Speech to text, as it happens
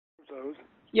those.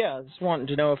 Yeah, I just wanted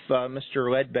to know if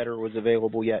Mr. Ledbetter was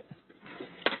available yet.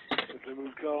 If they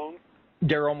was calling?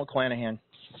 Daryl McClanahan.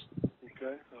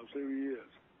 Okay, I'll see who he is.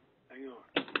 Hang on.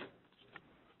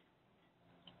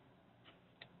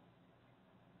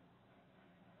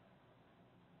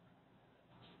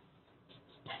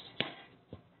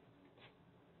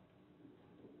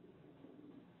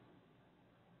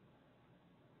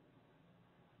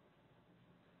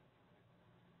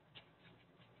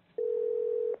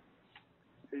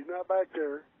 He's not back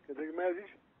there. Can I take a message?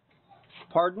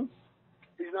 Pardon?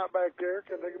 He's not back there.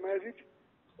 Can I take a message?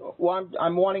 Well,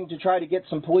 I'm wanting to try to get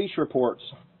some police reports.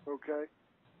 Okay.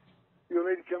 You'll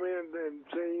need to come in and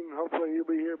see him. Hopefully he'll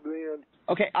be here by then.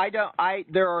 Okay,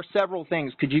 there are several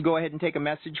things. Could you go ahead and take a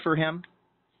message for him?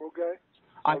 Okay.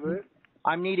 I'll do it.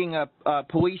 I'm needing a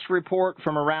police report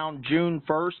from around June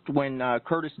 1st when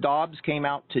Curtis Dobbs came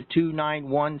out to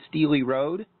 291 Steely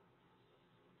Road.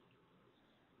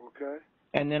 Okay.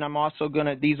 And then I'm also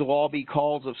these will all be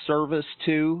calls of service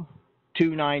to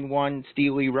 291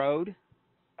 Steely Road.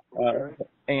 Okay.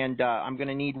 And I'm going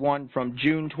to need one from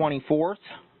June 24th,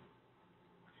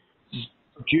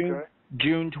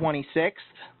 June 26th,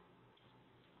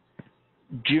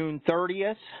 June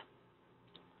 30th,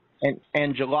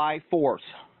 and July 4th.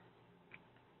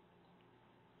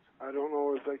 I don't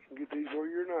know if they can get these for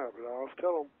you or not, but I'll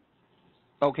tell them.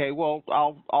 Okay, well,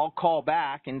 I'll call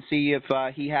back and see if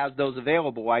he has those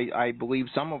available. I believe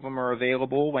some of them are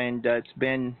available, and it's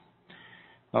been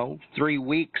 3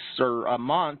 weeks or a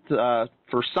month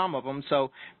for some of them.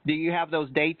 So, do you have those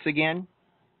dates again?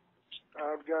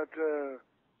 I've got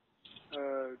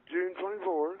June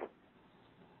 24th,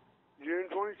 June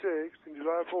 26th, and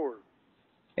July 4th.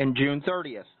 And June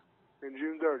 30th. And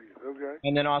June 30th. Okay.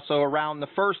 And then also around the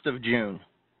 1st of June.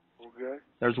 Okay.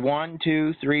 There's 1,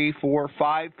 2, 3, 4,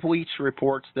 5 police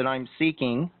reports that I'm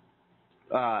seeking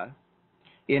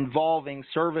involving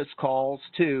service calls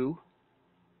to.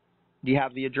 Do you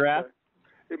have the address? Okay.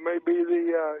 It may be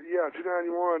the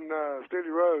 291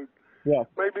 Steely Road. Yeah.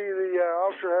 Maybe the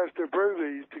officer has to approve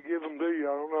these to give them to you.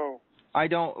 I don't know. I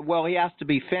don't. Well, he has to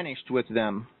be finished with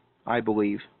them, I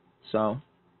believe. So.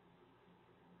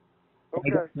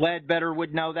 Okay. Ledbetter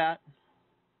would know that.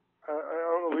 I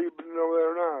don't know if he know that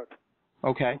or not.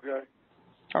 Okay. Okay.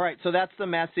 All right. So that's the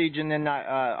message, and then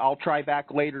I'll try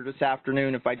back later this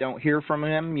afternoon if I don't hear from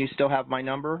him. You still have my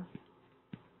number?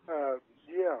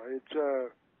 Yeah, it's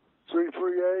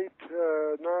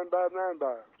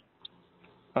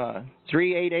 338-9595.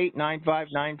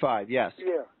 388-9595. Yes.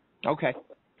 Yeah. Okay.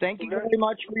 Thank you very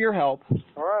much for your help.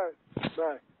 All right.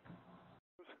 Bye.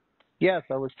 Yes,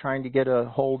 I was trying to get a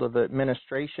hold of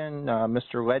administration,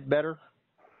 Mr. Ledbetter.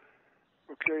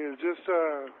 Okay, is this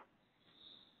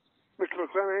Mr.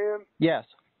 McClanahan? Yes.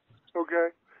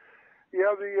 Okay.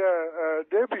 Yeah, the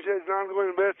deputy says it's an ongoing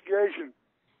investigation.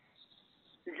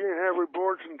 You can't have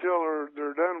reports until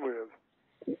they're done with.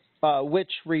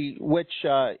 Which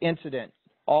incident?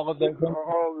 All of those?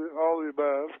 All the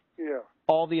above. Yeah.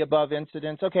 All the above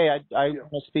incidents. Okay, I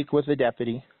want to speak with the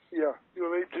deputy. Yeah,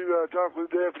 you'll need to talk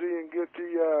with the deputy and get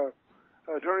the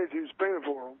attorney to subpoena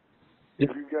for him.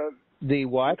 If you've got the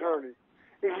what? Attorney.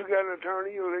 If you've got an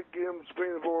attorney, you'll need to get him to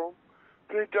subpoena for him.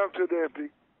 Please talk to the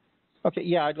deputy. Okay,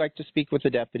 yeah, I'd like to speak with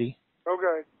the deputy.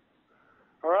 Okay.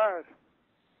 All right.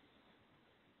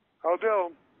 I'll tell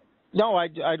him. No,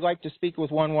 I'd like to speak with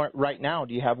one right now.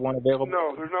 Do you have one available?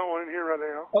 No, there's no one in here right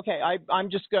now. Okay,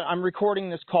 I'm recording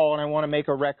this call, and I want to make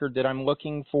a record that I'm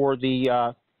looking for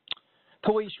the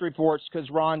police reports because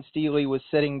Ron Steely was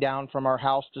sitting down from our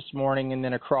house this morning and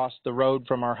then across the road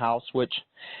from our house, which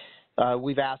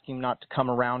we've asked him not to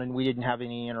come around, and we didn't have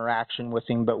any interaction with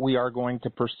him, but we are going to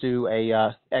pursue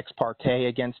a ex parte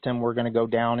against him. We're going to go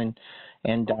down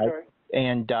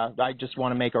and I just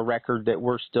want to make a record that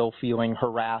we're still feeling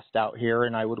harassed out here,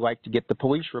 and I would like to get the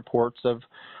police reports of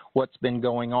what's been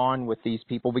going on with these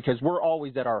people because we're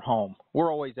always at our home. We're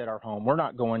always at our home. We're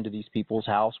not going to these people's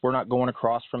house. We're not going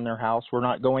across from their house. We're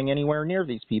not going anywhere near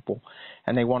these people,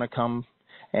 and they want to come,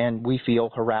 and we feel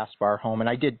harassed by our home. And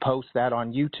I did post that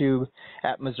on YouTube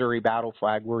at Missouri Battle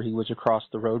Flag where he was across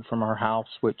the road from our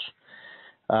house, which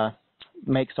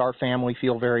makes our family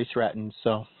feel very threatened.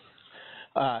 So.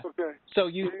 Okay. So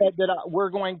you said that we're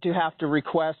going to have to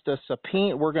request a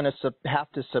subpoena. We're going to have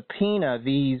to subpoena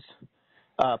these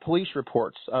police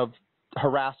reports of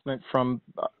harassment from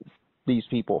these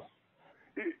people.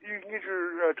 You can get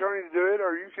your attorney to do it,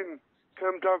 or you can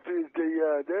come talk to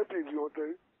the deputy if you want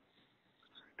to.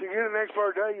 To get an ex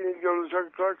parte, you need to go to the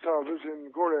circuit clerk's office in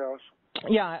the courthouse.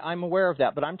 Yeah, I'm aware of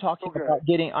that, but I'm talking Okay.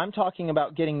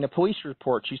 about getting the police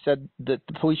reports. You said that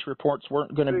the police reports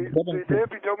weren't going to be given. The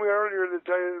deputy told me earlier that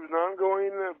it was an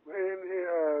ongoing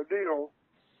deal,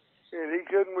 and he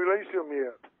couldn't release them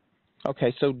yet.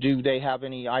 Okay, so do they have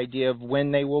any idea of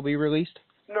when they will be released?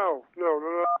 No.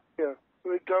 Yeah,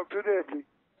 they talked to a deputy.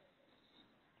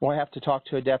 Well, I have to talk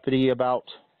to a deputy about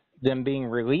them being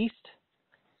released?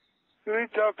 They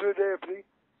talked to a deputy.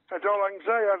 That's all I can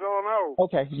say. That's all I know.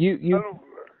 Okay,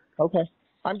 okay.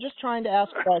 I'm just trying to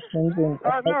ask questions, and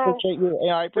I know.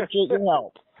 I appreciate your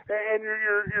help. And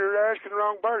you're asking the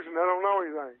wrong person. I don't know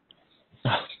anything.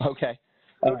 Okay.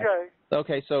 Okay.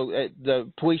 Okay, so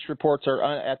the police reports are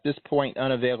at this point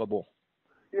unavailable.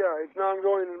 Yeah, it's an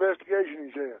ongoing investigation,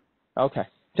 he said. Okay.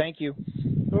 Thank you.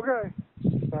 Okay.